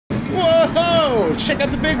Whoa! Check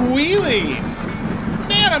out the big wheelie!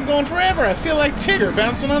 Man, I'm going forever! I feel like Tigger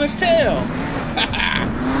bouncing on his tail!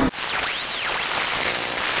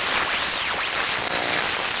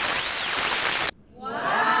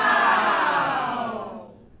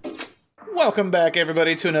 Wow! Welcome back,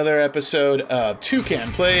 everybody, to another episode of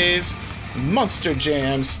ToucanPlays Monster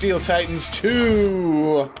Jam Steel Titans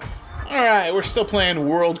 2! Alright, we're still playing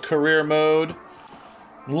World Career Mode.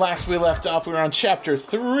 Last we left off, we were on Chapter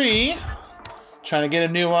 3. Trying to get a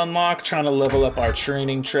new unlock, trying to level up our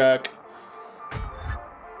training truck.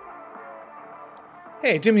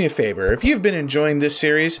 Hey, do me a favor. If you've been enjoying this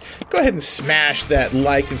series, go ahead and smash that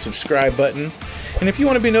like and subscribe button. And if you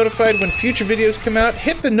want to be notified when future videos come out,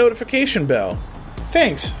 hit the notification bell.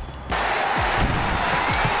 Thanks.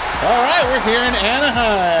 Alright, we're here in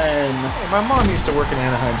Anaheim. Hey, my mom used to work in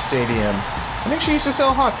Anaheim Stadium. I think she used to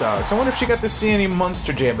sell hot dogs. I wonder if she got to see any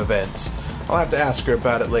Monster Jam events. I'll have to ask her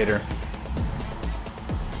about it later.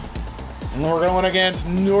 And we're going against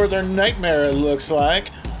Northern Nightmare, it looks like.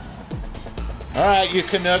 Alright, you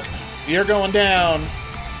Canuck. You're going down.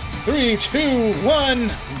 3, 2,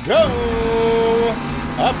 1, go!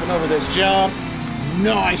 Up and over this jump.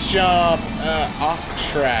 Nice jump.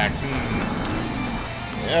 Off track.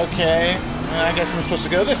 Okay. I guess we're supposed to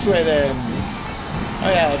go this way then. Oh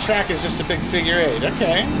yeah, the track is just a big figure 8.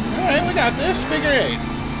 Okay. Alright, we got this. Figure 8.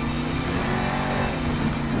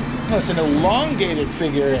 Oh, it's an elongated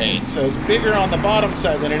figure 8, so it's bigger on the bottom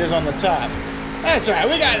side than it is on the top. That's right,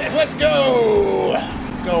 we got this. Let's go!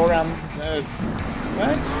 Go around...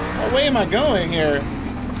 what? What way am I going here?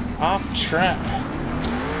 Off track.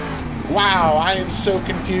 Wow, I am so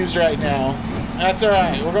confused right now. That's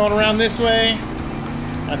alright. We're going around this way.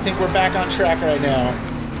 I think we're back on track right now.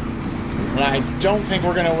 And I don't think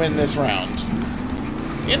we're going to win this round.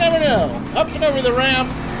 You never know. Up and over the ramp.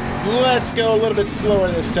 Let's go a little bit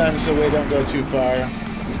slower this time so we don't go too far.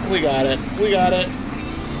 We got it. We got it.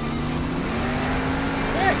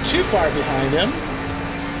 Not too far behind him.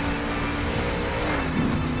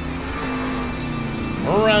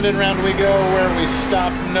 Round and round we go. Where we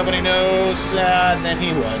stop, nobody knows. And then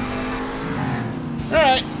he won.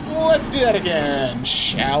 Alright, let's do that again,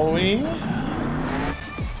 shall we?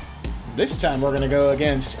 This time we're going to go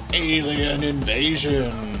against Alien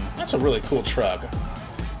Invasion. That's a really cool truck.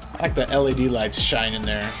 I like the LED lights shining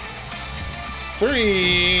there.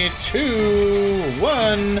 3, 2,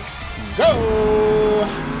 1, go!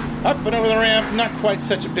 Up and over the ramp. Not quite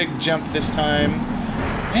such a big jump this time.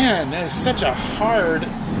 Man, that is such a hard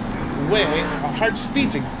way, a hard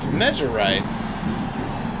speed to measure right.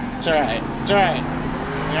 It's alright. It's alright.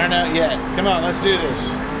 We aren't out yet. Come on, let's do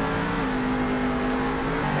this.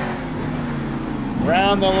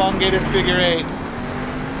 Round the elongated figure 8.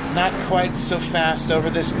 Not quite so fast over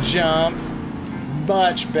this jump.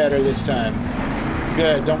 Much better this time.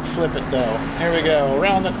 Good, don't flip it though. Here we go,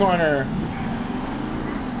 around the corner.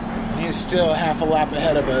 He's still half a lap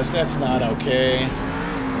ahead of us. That's not okay.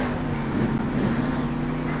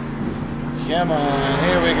 Come on,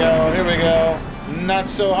 here we go, here we go. Not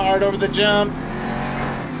so hard over the jump.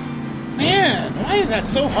 Man, why is that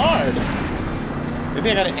so hard?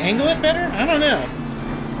 Maybe I gotta angle it better? I don't know.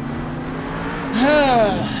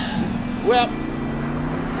 Well,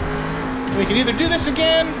 we can either do this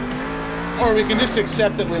again, or we can just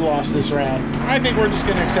accept that we lost this round. I think we're just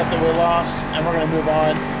gonna accept that we lost, and we're gonna move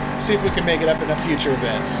on, see if we can make it up in the future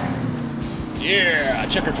events. Yeah,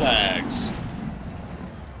 checker flags.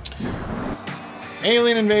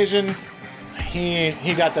 Alien Invasion,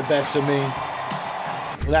 he got the best of me.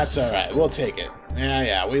 That's alright, we'll take it.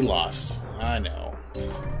 Yeah, we lost. I know.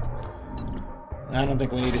 I don't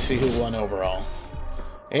think we need to see who won overall.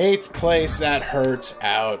 8th place, that hurts.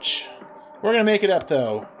 Ouch. We're gonna make it up,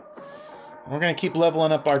 though. We're gonna keep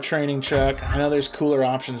leveling up our training truck. I know there's cooler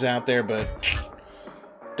options out there, but...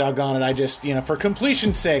 doggone it, I just, for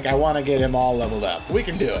completion's sake, I want to get him all leveled up. We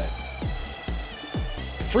can do it.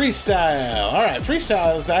 Freestyle. Alright,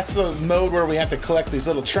 freestyle that's the mode where we have to collect these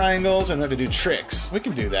little triangles and we have to do tricks. We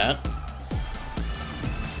can do that.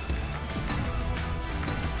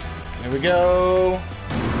 There we go.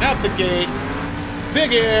 Out the gate.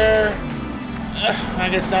 Big air. I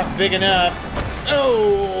guess not big enough.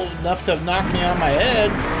 Oh, enough to knock me on my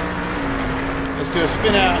head. Let's do a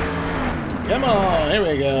spin out. Come on, here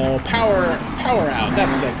we go. Power out. That's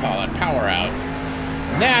what they call it. Power out.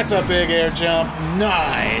 That's a big air jump.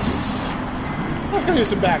 Nice. Let's go do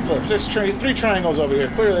some backflips. There's 3 triangles over here.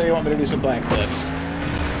 Clearly they want me to do some backflips.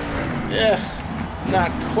 Yeah, not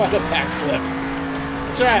quite a backflip.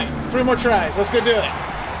 It's alright. 3 more tries. Let's go do it.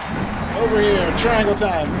 Over here. Triangle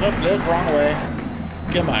time. Oh, wrong way.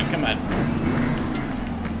 Come on, come on.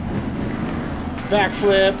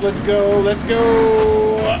 Backflip. Let's go. Let's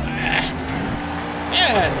go. Man.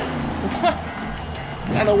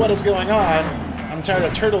 I don't know what is going on. I'm tired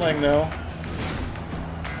of turtling, though.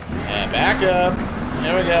 And back up.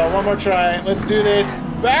 There we go. One more try. Let's do this.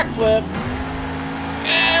 Backflip.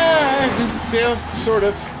 Yeah, sort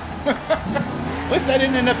of. At least I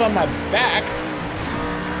didn't end up on my back.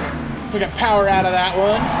 We got power out of that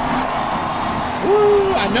one.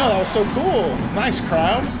 Woo! I know, that was so cool. Nice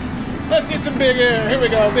crowd. Let's get some big air. Here we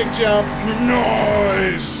go. Big jump.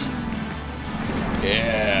 Nice.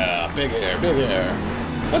 Yeah. Big air. Big air.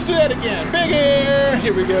 Let's do that again. Big air.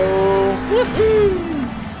 Here we go. Woohoo!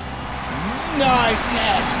 Nice.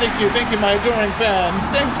 Yes. Thank you. Thank you, my adoring fans.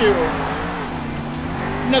 Thank you.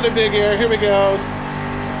 Another big air. Here we go.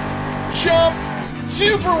 Jump.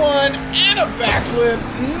 2 for 1 and a backflip.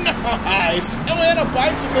 Nice. And a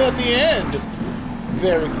bicycle at the end.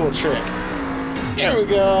 Very cool trick. Here we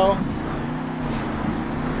go.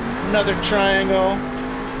 Another triangle.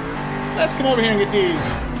 Let's come over here and get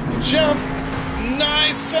these. Jump.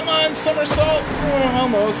 Nice. Come on. Somersault. Oh,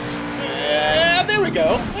 almost. Yeah, there we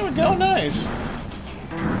go. There we go. Nice.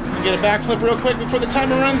 Get a backflip real quick before the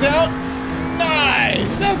timer runs out.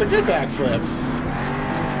 Nice. That was a good backflip.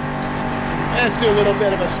 Let's do a little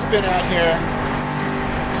bit of a spin out here.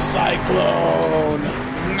 Cyclone.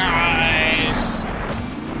 Nice.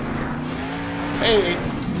 Hey,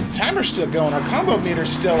 timer's still going. Our combo meter's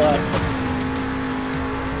still up.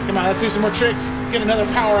 Come on, let's do some more tricks. Get another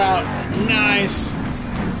power out. Nice.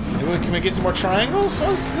 Can we get some more triangles?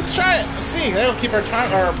 Let's try it. Let's see. That'll keep our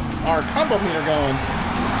combo meter going.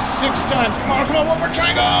 6 times. Come on, one more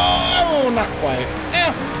triangle. Oh, not quite.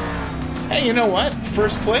 Yeah. Hey, you know what?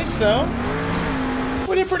 First place, though.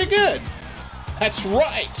 We did pretty good. That's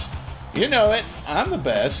right. You know it. I'm the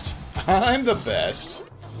best. I'm the best.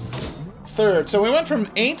 3rd. So we went from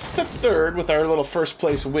 8th to 3rd with our little first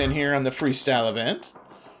place win here on the freestyle event.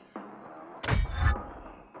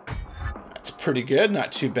 That's pretty good.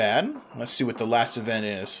 Not too bad. Let's see what the last event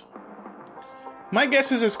is. My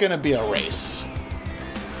guess is it's going to be a race.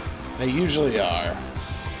 They usually are.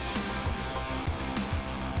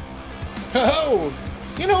 Oh!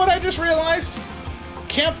 You know what I just realized?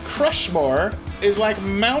 Camp Crushmore is like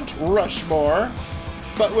Mount Rushmore,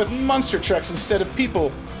 but with monster trucks instead of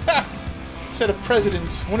people. Ha! Instead of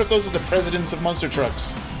presidents. I wonder if those are the presidents of monster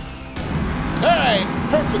trucks. Alright,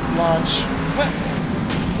 perfect launch. What?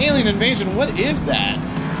 Alien invasion, what is that?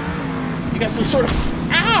 You got some sort of...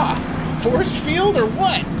 force field or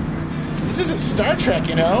what? This isn't Star Trek,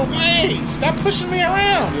 you know? Hey, stop pushing me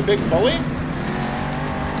around, you big bully.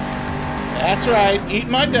 That's right, eat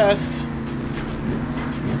my dust.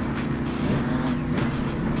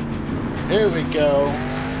 Here we go.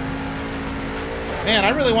 Man, I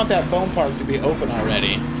really want that bone park to be open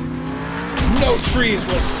already. No trees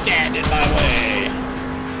will stand in my way.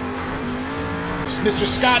 Mr.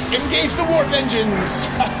 Scott, engage the warp engines!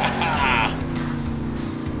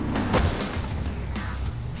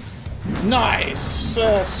 Nice!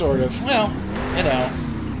 Sort of. Well, you know.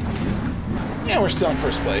 Yeah, we're still in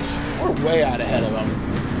first place. We're way out ahead of them.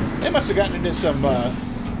 They must have gotten into some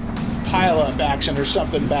pile-up action or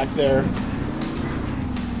something back there.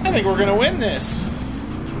 I think we're going to win this.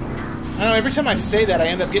 I know, every time I say that, I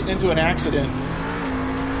end up getting into an accident.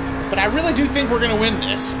 But I really do think we're going to win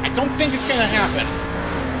this. I don't think it's going to happen.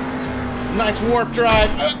 Nice warp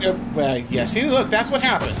drive. Well, yeah, see, look, that's what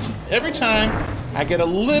happens. Every time I get a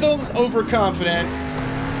little overconfident,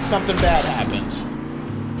 something bad happens.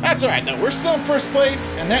 That's alright, though. We're still in first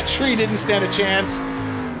place, and that tree didn't stand a chance.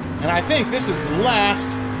 And I think this is the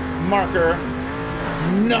last marker.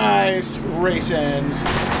 Nice race ends.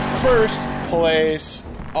 First place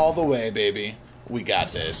all the way, baby. We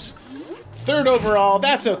got this. 3rd overall.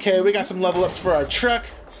 That's okay. We got some level ups for our truck.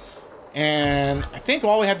 And I think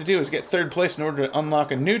all we have to do is get 3rd place in order to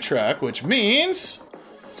unlock a new truck, which means...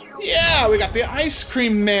 yeah, we got the Ice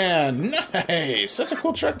Cream Man. Nice. That's a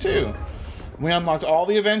cool truck, too. We unlocked all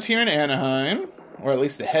the events here in Anaheim, or at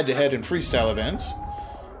least the head-to-head and freestyle events.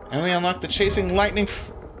 And we unlocked the Chasing Lightning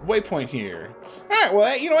waypoint here. Alright,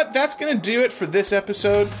 well, you know what? That's going to do it for this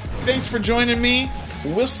episode. Thanks for joining me.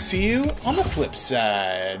 We'll see you on the flip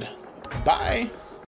side. Bye.